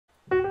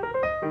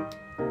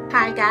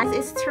Hi guys,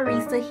 it's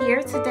Teresa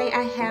here. Today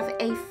I have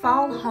a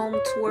fall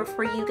home tour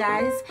for you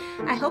guys.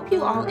 I hope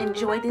you all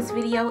enjoyed this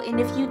video, and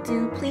if you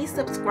do, please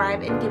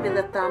subscribe and give it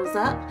a thumbs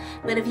up.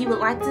 But if you would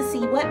like to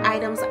see what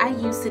items I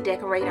use to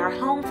decorate our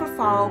home for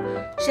fall,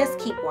 just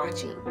keep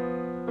watching.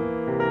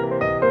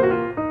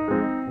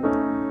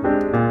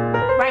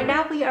 Right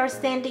now we are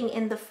standing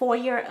in the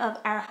foyer of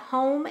our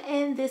home,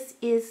 and this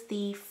is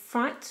the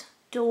front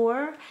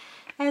door.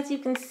 As you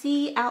can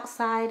see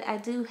outside, I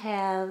do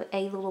have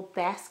a little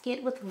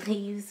basket with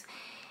leaves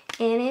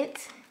in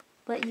it,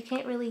 but you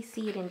can't really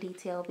see it in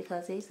detail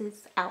because it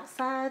is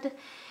outside.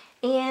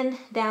 And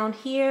down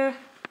here,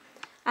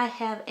 I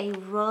have a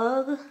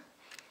rug,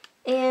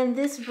 and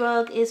this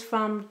rug is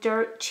from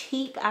Dirt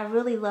Cheap. I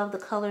really love the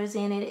colors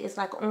in it. It's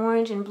like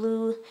orange and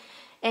blue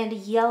and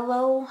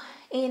yellow,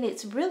 and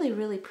it's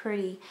really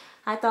pretty.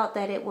 I thought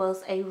that it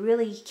was a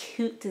really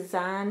cute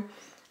design.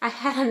 I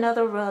had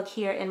another rug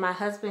here and my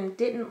husband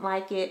didn't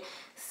like it,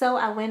 so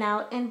I went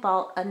out and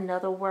bought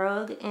another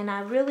rug, and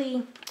I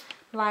really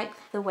like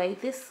the way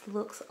this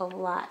looks a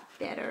lot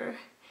better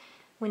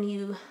when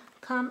you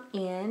come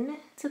in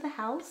to the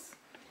house.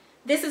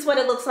 This is what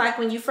it looks like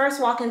when you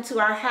first walk into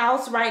our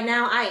house. Right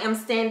now I am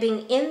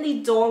standing in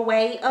the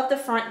doorway of the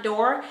front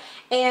door,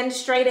 and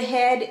straight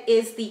ahead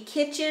is the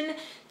kitchen.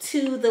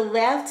 To the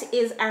left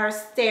is our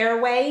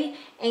stairway,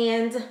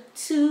 and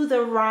to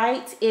the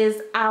right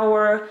is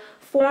our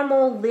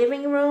formal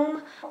living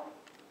room.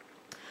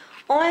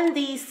 On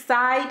the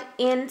side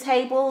end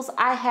tables,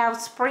 I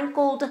have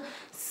sprinkled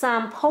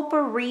some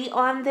potpourri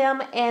on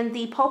them, and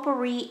the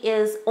potpourri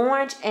is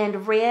orange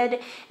and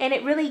red, and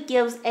it really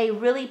gives a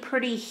really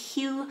pretty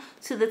hue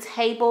to the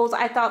tables.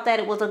 I thought that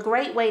it was a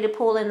great way to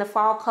pull in the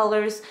fall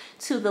colors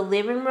to the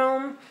living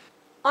room.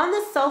 On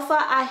the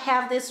sofa, I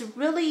have this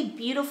really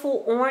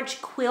beautiful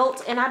orange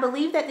quilt, and I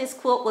believe that this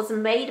quilt was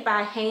made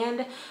by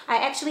hand. I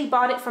actually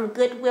bought it from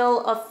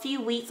Goodwill a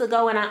few weeks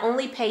ago, and I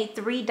only paid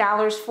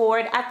 $3 for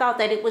it. I thought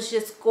that it was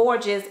just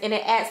gorgeous, and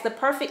it adds the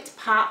perfect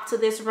pop to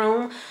this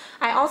room.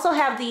 I also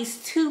have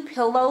these two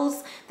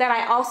pillows that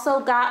I also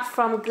got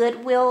from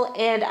Goodwill,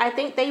 and I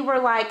think they were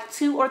like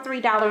 $2 or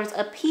 $3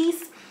 a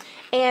piece,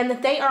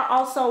 and they are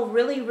also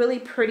really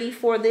pretty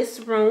for this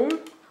room.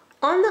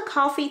 On the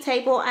coffee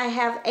table, I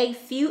have a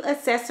few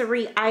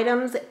accessory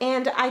items,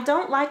 and I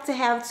don't like to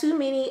have too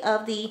many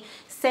of the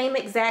same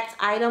exact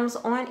items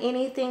on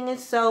anything.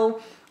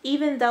 So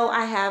even though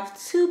I have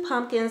two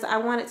pumpkins, I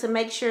wanted to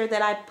make sure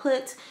that I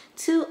put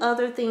two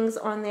other things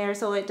on there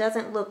so it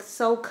doesn't look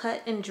so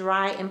cut and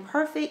dry and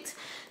perfect.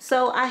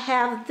 So I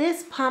have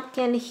this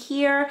pumpkin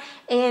here,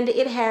 and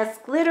it has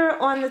glitter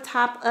on the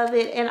top of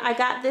it, and I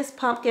got this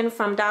pumpkin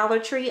from Dollar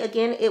Tree.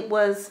 Again, it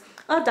was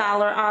 $1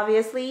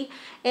 obviously.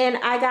 And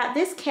I got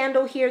this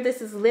candle here. This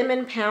is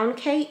lemon pound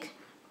cake.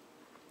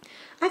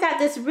 I got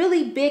this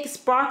really big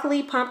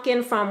sparkly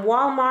pumpkin from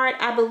Walmart.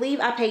 I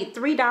believe I paid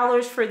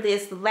 $3 for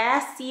this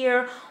last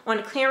year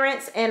on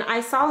clearance, and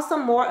I saw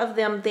some more of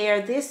them there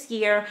this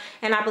year,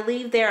 and I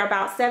believe they're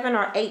about $7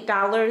 or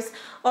 $8.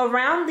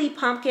 Around the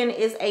pumpkin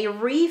is a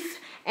wreath,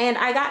 and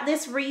I got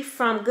this wreath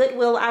from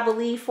Goodwill, I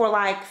believe, for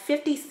like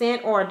 50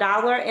 cents or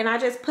 $1, and I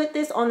just put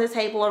this on the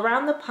table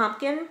around the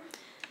pumpkin.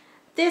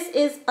 This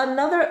is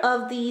another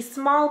of the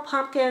small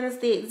pumpkins,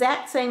 the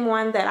exact same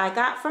one that I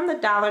got from the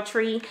Dollar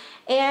Tree.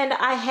 And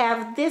I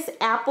have this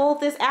apple.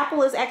 This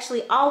apple is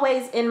actually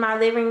always in my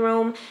living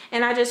room,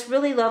 and I just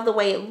really love the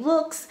way it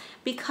looks,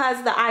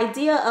 because the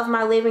idea of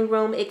my living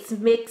room is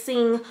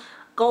mixing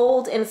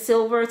gold and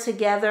silver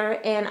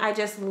together, and I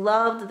just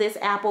loved this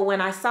apple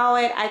when I saw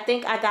it. I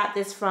think I got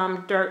this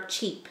from Dirt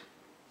Cheap.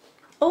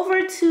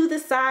 Over to the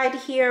side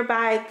here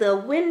by the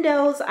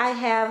windows, I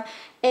have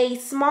a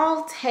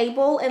small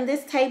table, and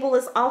this table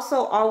is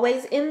also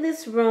always in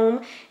this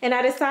room, and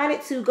I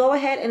decided to go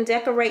ahead and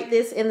decorate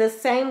this in the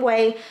same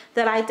way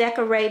that I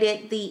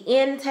decorated the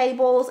end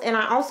tables, and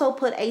I also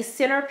put a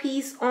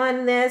centerpiece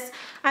on this.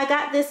 I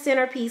got this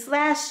centerpiece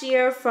last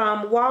year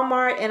from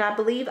Walmart, and I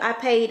believe I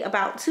paid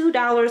about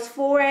 $2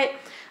 for it.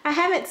 I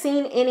haven't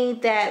seen any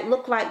that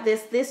look like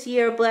this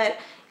year, but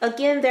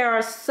again, there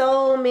are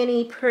so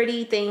many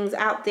pretty things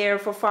out there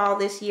for fall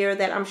this year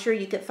that I'm sure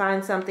you could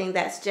find something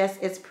that's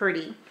just as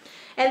pretty.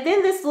 And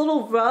then this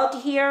little rug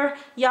here,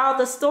 y'all,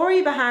 the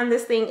story behind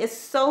this thing is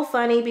so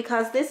funny,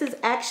 because this is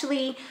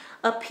actually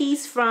a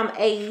piece from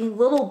a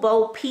little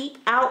Bo Peep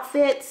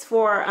outfits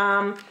for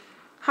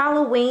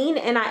Halloween,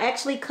 and I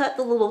actually cut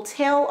the little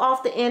tail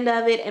off the end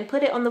of it and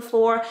put it on the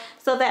floor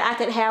so that I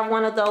could have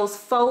one of those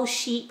faux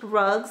sheep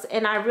rugs,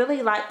 and I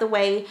really like the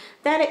way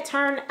that it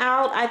turned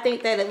out. I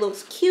think that it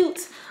looks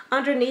cute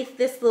underneath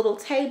this little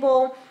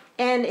table,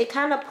 and it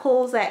kind of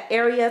pulls that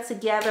area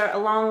together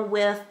along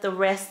with the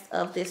rest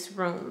of this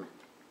room.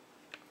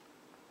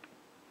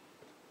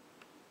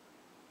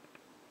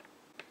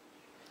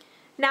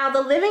 Now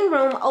the living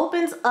room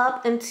opens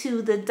up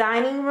into the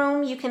dining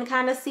room. You can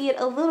kind of see it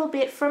a little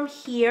bit from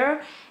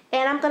here,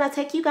 and I'm going to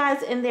take you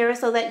guys in there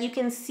so that you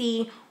can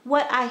see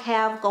what I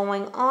have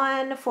going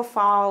on for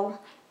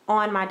fall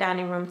on my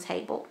dining room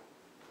table.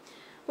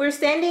 We're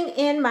standing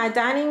in my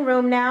dining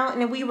room now,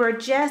 and we were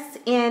just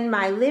in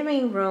my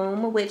living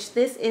room, which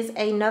this is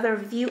another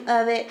view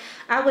of it.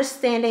 I was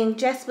standing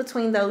just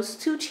between those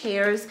two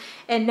chairs,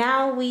 and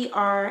now we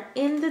are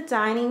in the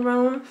dining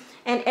room,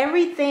 and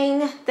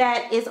everything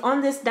that is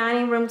on this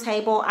dining room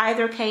table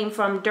either came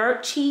from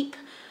dirt cheap,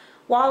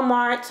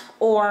 Walmart,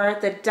 or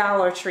the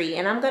Dollar Tree.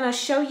 And I'm going to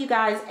show you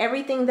guys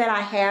everything that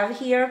I have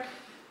here.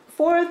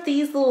 For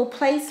these little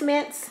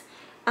placements,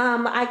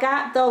 I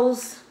got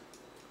those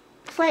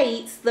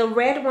plates, the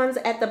red ones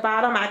at the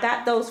bottom, I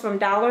got those from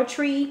Dollar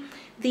Tree.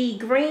 The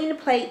green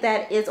plate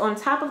that is on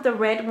top of the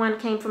red one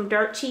came from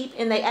Dirt Cheap,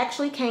 and they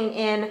actually came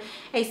in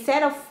a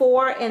set of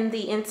 4, and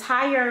the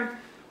entire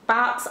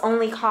box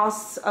only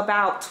costs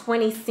about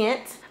 20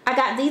 cents. I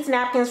got these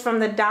napkins from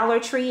the Dollar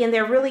Tree, and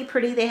they're really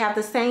pretty. They have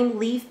the same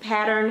leaf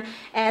pattern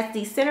as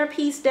the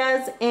centerpiece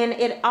does, and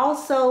it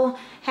also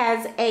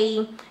has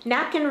a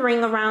napkin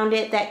ring around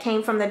it that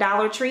came from the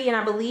Dollar Tree, and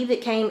I believe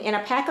it came in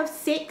a pack of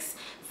 6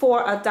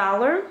 for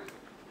 $1.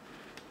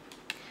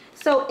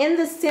 So in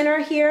the center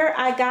here,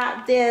 I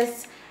got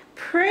this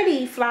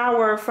pretty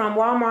flower from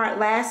Walmart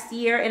last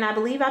year, and I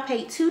believe I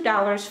paid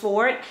 $2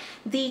 for it.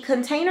 The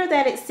container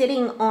that it's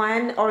sitting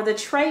on, or the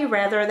tray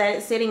rather that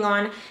it's sitting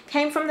on,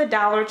 came from the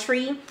Dollar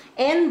Tree,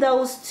 and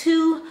those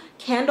 2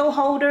 candle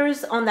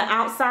holders on the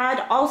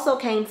outside also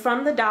came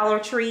from the Dollar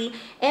Tree,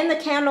 and the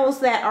candles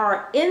that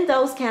are in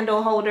those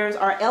candle holders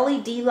are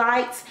LED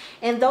lights,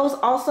 and those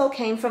also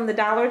came from the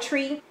Dollar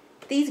Tree.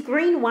 These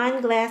green wine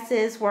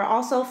glasses were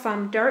also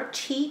from Dirt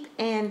Cheap,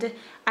 and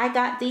I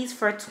got these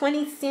for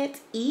 20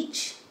 cents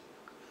each,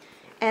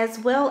 as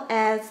well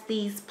as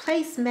these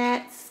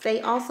placemats.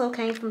 They also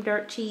came from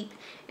Dirt Cheap,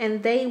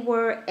 and they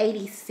were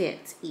 80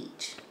 cents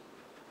each.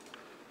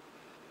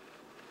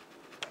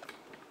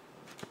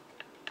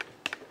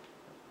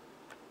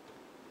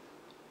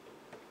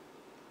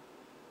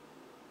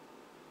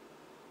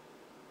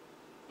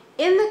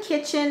 In the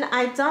kitchen,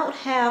 I don't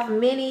have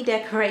many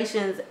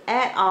decorations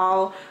at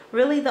all.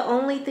 Really, the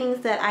only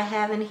things that I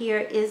have in here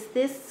is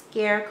this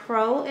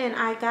scarecrow, and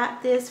I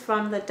got this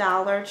from the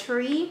Dollar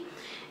Tree.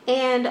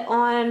 And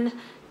on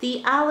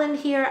the island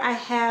here, I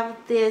have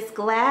this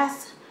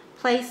glass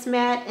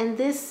placemat, and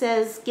this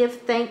says "Give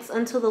thanks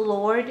unto the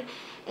Lord,"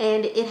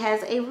 and it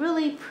has a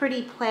really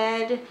pretty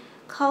plaid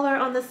color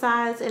on the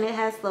sides, and it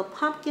has the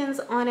pumpkins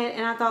on it,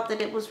 and I thought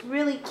that it was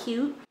really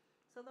cute.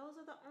 So those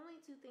are the only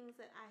 2 things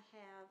that I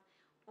have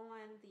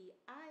on the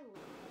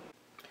island.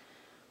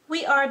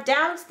 We are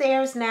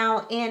downstairs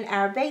now in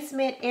our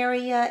basement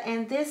area,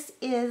 and this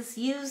is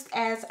used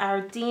as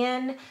our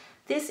den.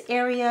 This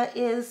area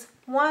is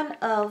one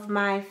of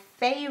my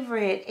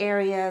favorite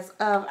areas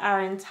of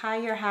our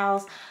entire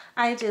house.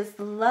 I just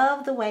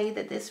love the way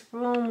that this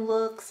room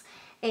looks,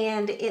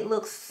 and it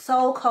looks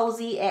so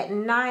cozy at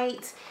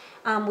night.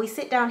 We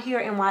sit down here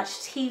and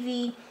watch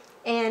TV,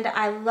 and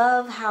I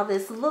love how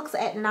this looks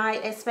at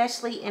night,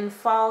 especially in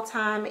fall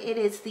time. It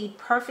is the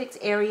perfect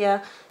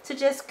area to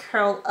just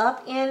curl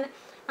up in.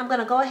 I'm going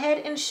to go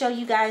ahead and show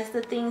you guys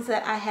the things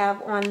that I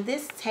have on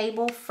this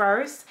table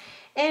first.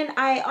 And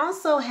I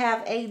also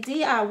have a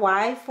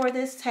DIY for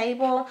this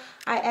table.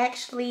 I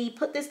actually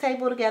put this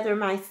table together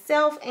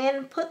myself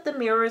and put the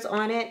mirrors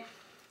on it.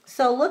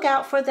 So look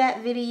out for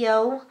that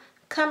video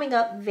coming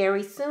up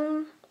very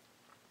soon.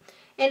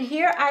 And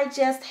here I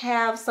just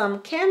have some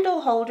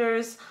candle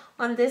holders.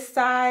 On this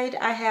side,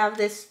 I have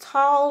this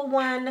tall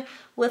one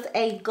with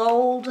a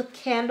gold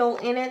candle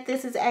in it.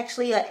 This is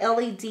actually a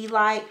LED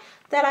light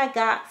that I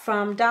got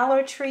from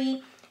Dollar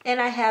Tree. And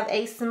I have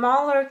a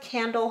smaller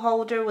candle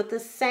holder with the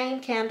same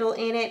candle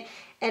in it.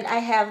 And I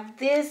have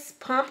this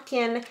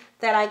pumpkin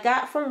that I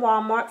got from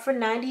Walmart for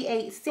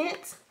 98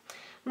 cents.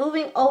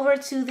 Moving over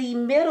to the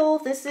middle,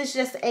 this is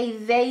just a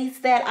vase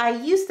that I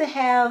used to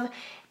have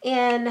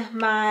in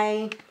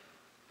my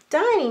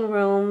dining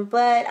room,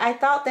 but I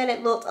thought that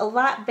it looked a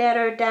lot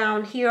better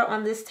down here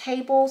on this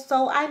table,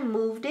 so I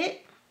moved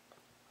it.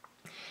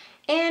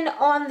 And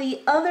on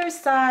the other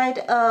side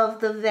of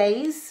the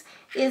vase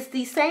is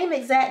the same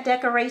exact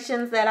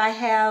decorations that I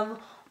have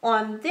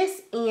on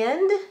this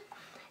end,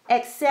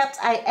 except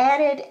I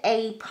added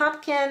a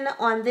pumpkin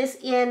on this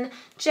end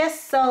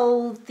just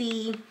so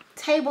the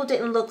table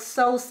didn't look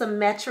so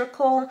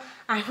symmetrical.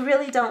 I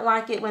really don't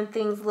like it when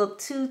things look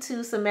too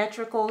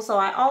symmetrical, so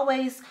I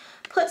always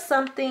put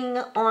something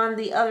on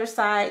the other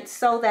side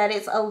so that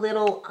it's a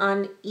little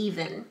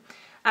uneven.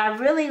 I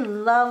really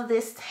love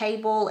this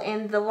table,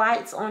 and the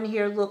lights on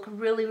here look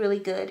really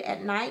good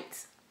at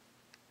night.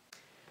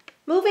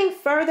 Moving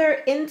further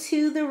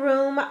into the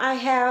room, I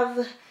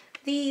have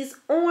these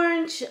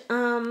orange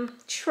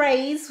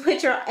trays,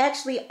 which are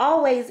actually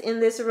always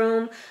in this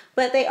room,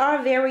 but they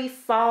are very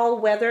fall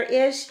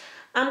weather-ish.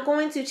 I'm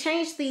going to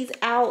change these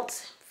out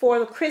for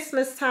the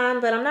Christmas time,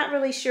 but I'm not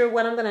really sure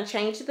what I'm going to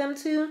change them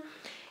to.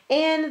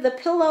 And the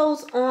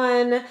pillows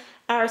on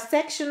our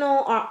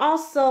sectional are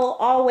also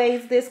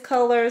always this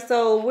color,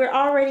 so we're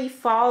already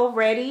fall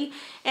ready.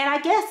 And I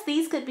guess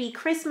these could be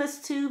Christmas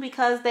too,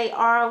 because they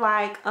are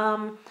like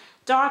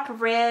dark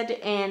red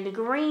and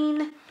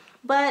green.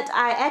 but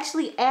I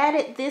actually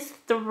added this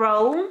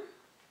throw.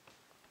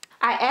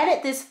 I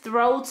added this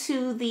throw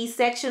to the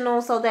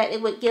sectional so that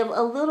it would give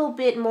a little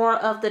bit more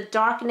of the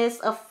darkness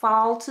of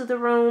fall to the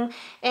room.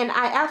 And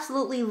I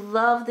absolutely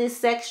love this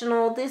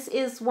sectional. This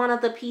is one of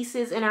the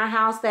pieces in our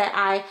house that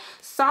I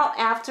sought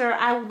after.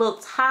 I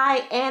looked high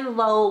and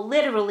low,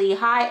 literally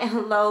high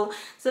and low,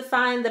 to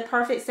find the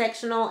perfect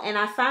sectional. And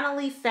I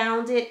finally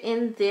found it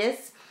in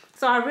this.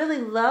 So I really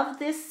love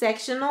this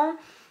sectional.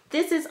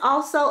 This is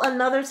also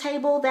another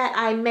table that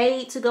I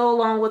made to go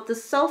along with the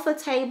sofa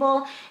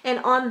table. And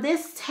on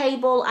this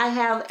table, I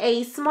have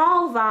a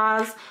small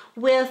vase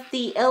with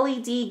the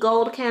LED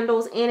gold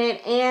candles in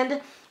it.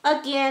 And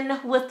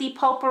again, with the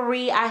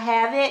potpourri, I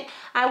have it.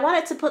 I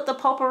wanted to put the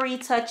potpourri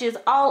touches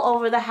all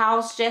over the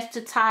house just to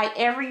tie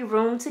every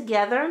room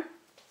together.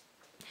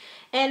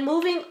 And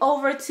moving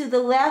over to the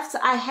left,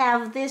 I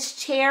have this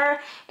chair,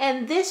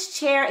 and this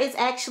chair is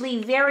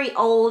actually very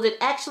old. It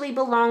actually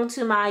belonged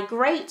to my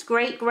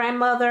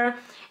great-great-grandmother,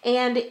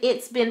 and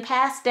it's been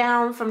passed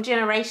down from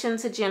generation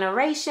to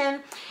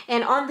generation.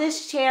 And on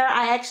this chair,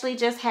 I actually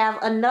just have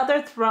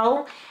another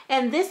throw,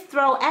 and this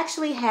throw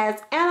actually has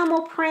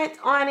animal print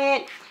on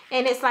it,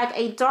 and it's like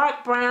a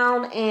dark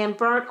brown and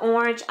burnt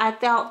orange. I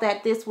thought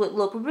that this would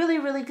look really,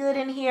 really good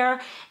in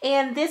here.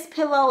 And this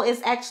pillow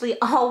is actually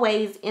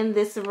always in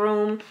this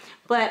room,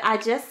 but I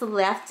just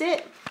left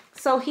it.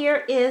 So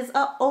here is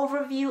an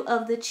overview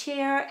of the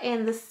chair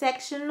and the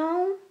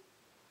sectional.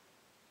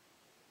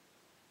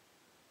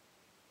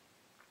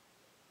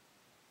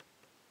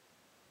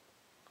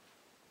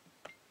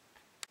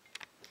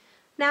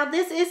 Now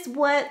this is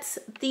what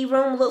the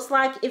room looks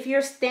like if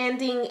you're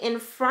standing in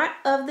front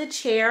of the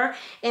chair,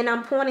 and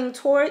I'm pointing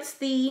towards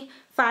the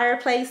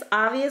fireplace.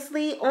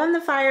 Obviously, on the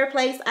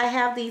fireplace I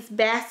have these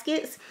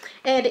baskets,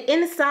 and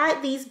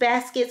inside these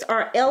baskets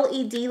are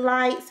LED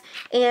lights,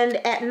 and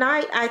at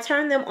night I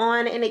turn them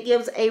on and it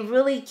gives a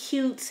really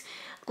cute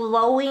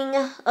glowing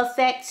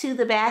effect to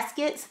the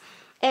baskets.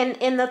 And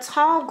in the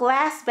tall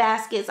glass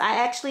baskets, I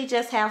actually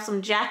just have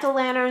some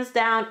jack-o'-lanterns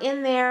down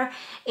in there,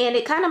 and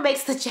it kind of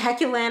makes the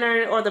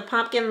jack-o'-lantern or the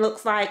pumpkin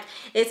looks like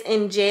it's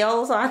in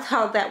jail, so I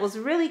thought that was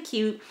really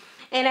cute.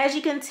 And as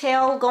you can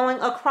tell, going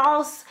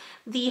across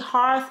the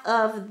hearth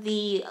of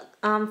the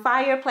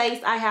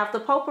fireplace, I have the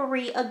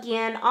potpourri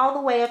again all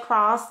the way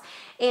across,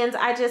 and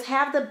I just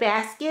have the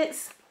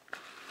baskets.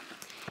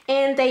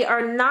 And they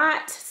are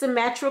not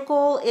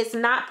symmetrical, it's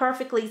not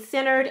perfectly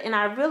centered, and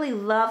I really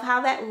love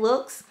how that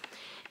looks.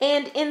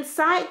 And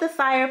inside the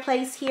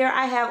fireplace here,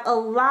 I have a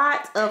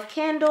lot of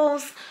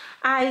candles.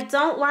 I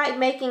don't like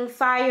making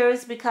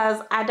fires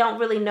because I don't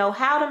really know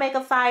how to make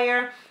a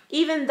fire.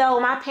 Even though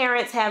my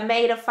parents have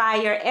made a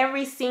fire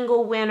every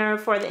single winter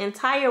for the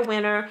entire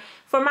winter,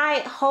 for my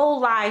whole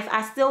life,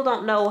 I still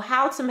don't know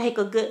how to make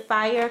a good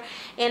fire,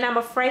 and I'm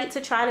afraid to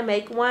try to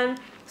make one.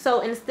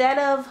 So instead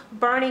of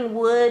burning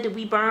wood,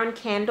 we burn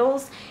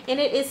candles, and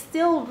it is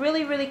still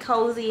really, really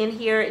cozy in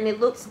here, and it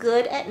looks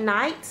good at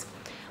night.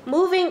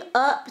 Moving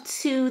up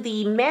to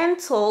the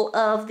mantle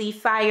of the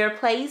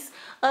fireplace,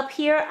 up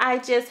here I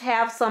just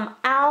have some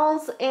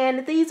owls,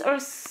 and these are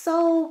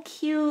so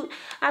cute.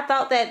 I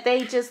thought that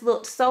they just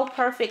looked so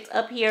perfect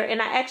up here, and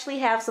I actually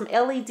have some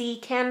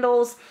LED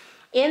candles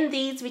in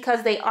these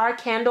because they are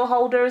candle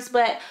holders,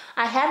 but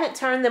I haven't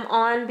turned them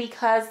on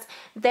because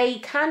they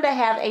kind of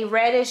have a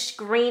reddish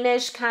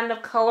greenish kind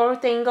of color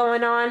thing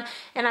going on,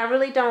 and I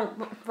really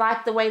don't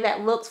like the way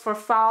that looks for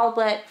fall,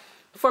 but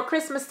for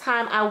Christmas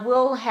time I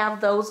will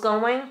have those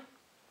going.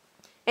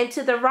 And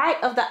to the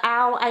right of the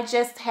owl, I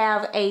just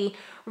have a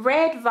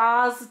red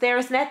vase.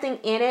 There's nothing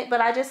in it, but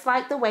I just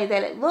like the way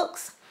that it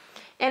looks.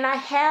 And I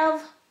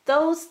have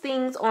those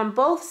things on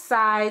both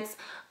sides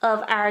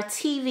of our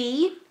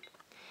TV.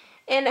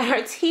 And our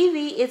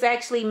TV is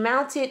actually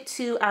mounted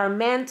to our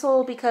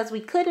mantle because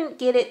we couldn't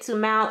get it to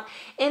mount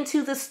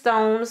into the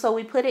stone, so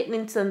we put it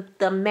into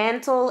the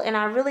mantle, and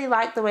I really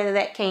like the way that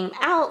that came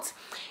out.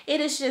 It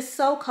is just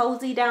so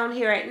cozy down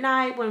here at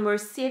night when we're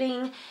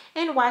sitting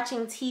and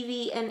watching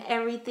TV and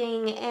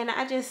everything, and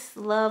I just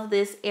love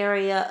this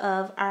area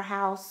of our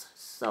house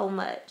so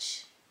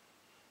much.